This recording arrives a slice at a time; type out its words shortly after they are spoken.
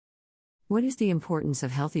What is the importance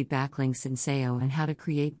of healthy backlinks in SEO and how to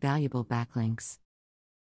create valuable backlinks?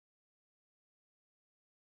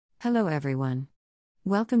 Hello everyone.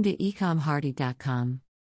 Welcome to ecomhardy.com.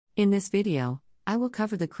 In this video, I will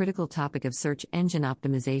cover the critical topic of search engine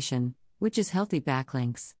optimization, which is healthy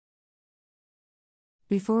backlinks.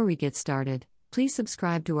 Before we get started, please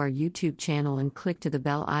subscribe to our YouTube channel and click to the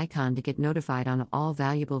bell icon to get notified on all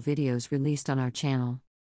valuable videos released on our channel.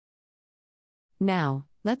 Now,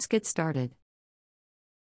 let's get started.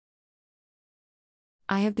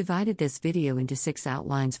 I have divided this video into 6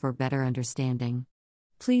 outlines for better understanding.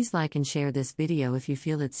 Please like and share this video if you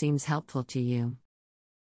feel it seems helpful to you.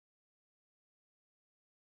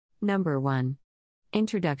 Number 1.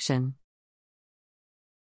 Introduction.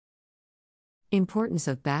 Importance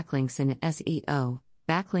of backlinks in SEO.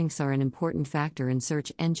 Backlinks are an important factor in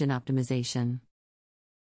search engine optimization.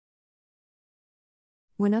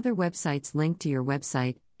 When other websites link to your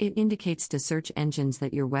website, it indicates to search engines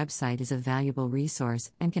that your website is a valuable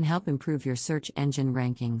resource and can help improve your search engine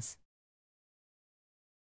rankings.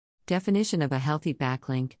 Definition of a healthy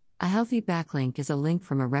backlink. A healthy backlink is a link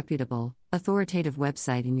from a reputable, authoritative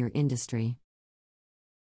website in your industry.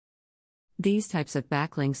 These types of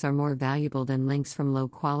backlinks are more valuable than links from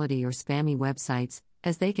low-quality or spammy websites,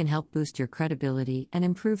 as they can help boost your credibility and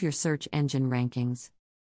improve your search engine rankings.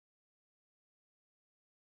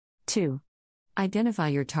 2. Identify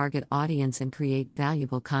your target audience and create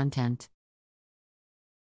valuable content.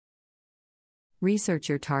 Research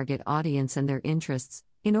your target audience and their interests.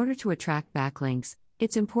 In order to attract backlinks,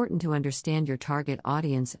 it's important to understand your target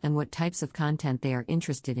audience and what types of content they are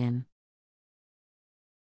interested in.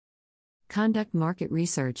 Conduct market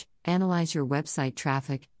research, analyze your website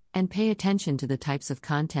traffic, and pay attention to the types of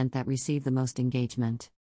content that receive the most engagement.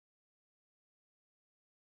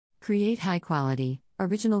 Create high-quality,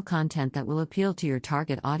 original content that will appeal to your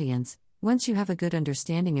target audience. Once you have a good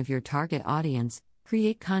understanding of your target audience,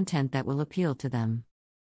 create content that will appeal to them.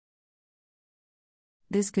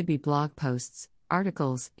 This could be blog posts,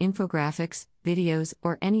 articles, infographics, videos,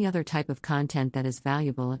 or any other type of content that is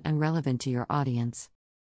valuable and relevant to your audience.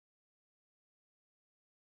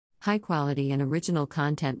 High-quality and original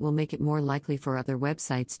content will make it more likely for other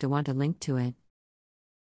websites to want to link to it.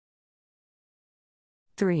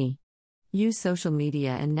 3. Use social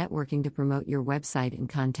media and networking to promote your website and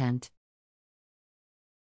content.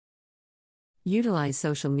 Utilize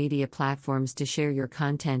social media platforms to share your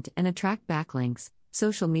content and attract backlinks.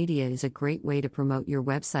 Social media is a great way to promote your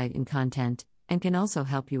website and content, and can also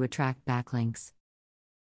help you attract backlinks.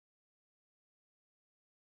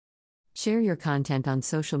 Share your content on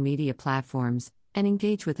social media platforms, and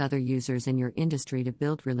engage with other users in your industry to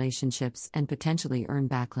build relationships and potentially earn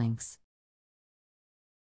backlinks.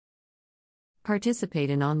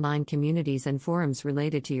 Participate in online communities and forums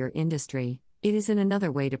related to your industry. It is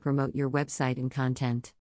another way to promote your website and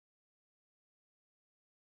content.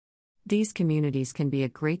 These communities can be a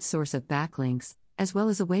great source of backlinks, as well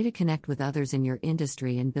as a way to connect with others in your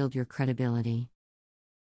industry and build your credibility.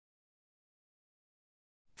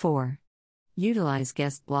 4. Utilize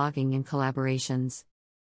guest blogging and collaborations.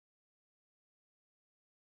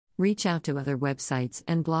 Reach out to other websites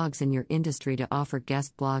and blogs in your industry to offer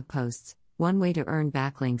guest blog posts. One way to earn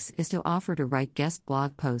backlinks is to offer to write guest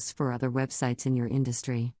blog posts for other websites in your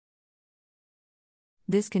industry.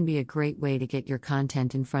 This can be a great way to get your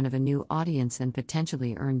content in front of a new audience and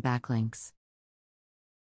potentially earn backlinks.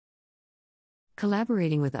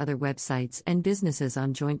 Collaborating with other websites and businesses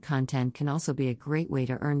on joint content can also be a great way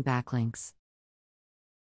to earn backlinks.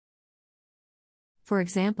 For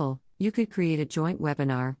example, you could create a joint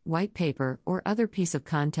webinar, white paper, or other piece of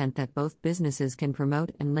content that both businesses can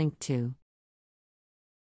promote and link to.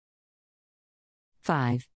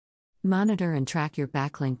 5. Monitor and track your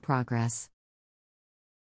backlink progress.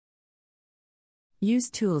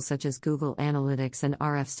 Use tools such as Google Analytics and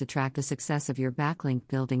RFs to track the success of your backlink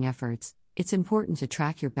building efforts. It's important to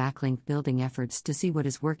track your backlink building efforts to see what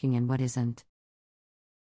is working and what isn't.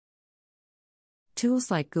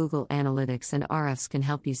 Tools like Google Analytics and RFs can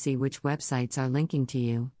help you see which websites are linking to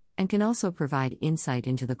you, and can also provide insight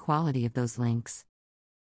into the quality of those links.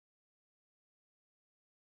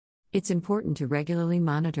 It's important to regularly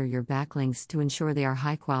monitor your backlinks to ensure they are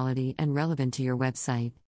high quality and relevant to your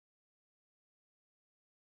website.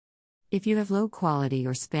 If you have low quality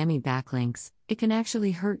or spammy backlinks, it can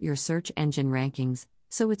actually hurt your search engine rankings,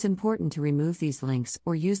 so it's important to remove these links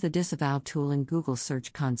or use the disavow tool in Google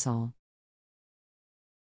Search Console.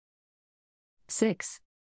 6.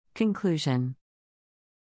 Conclusion.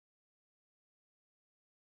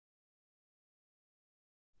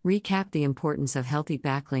 Recap the importance of healthy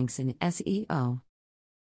backlinks in SEO.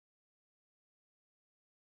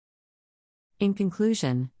 In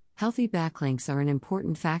conclusion, healthy backlinks are an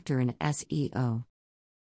important factor in SEO.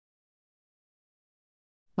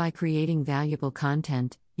 By creating valuable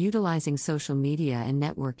content, utilizing social media and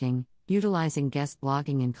networking, utilizing guest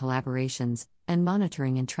blogging and collaborations, and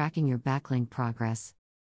monitoring and tracking your backlink progress,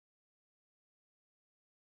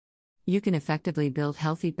 you can effectively build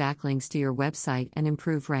healthy backlinks to your website and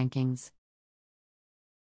improve rankings.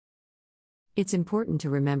 It's important to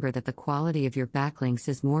remember that the quality of your backlinks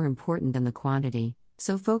is more important than the quantity,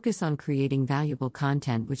 so focus on creating valuable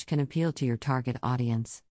content which can appeal to your target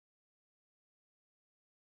audience.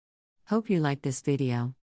 Hope you liked this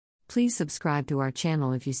video. Please subscribe to our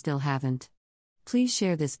channel if you still haven't. Please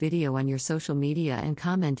share this video on your social media and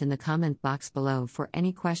comment in the comment box below for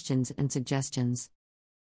any questions and suggestions.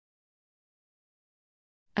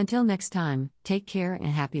 Until next time, take care and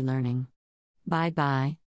happy learning. Bye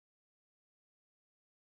bye.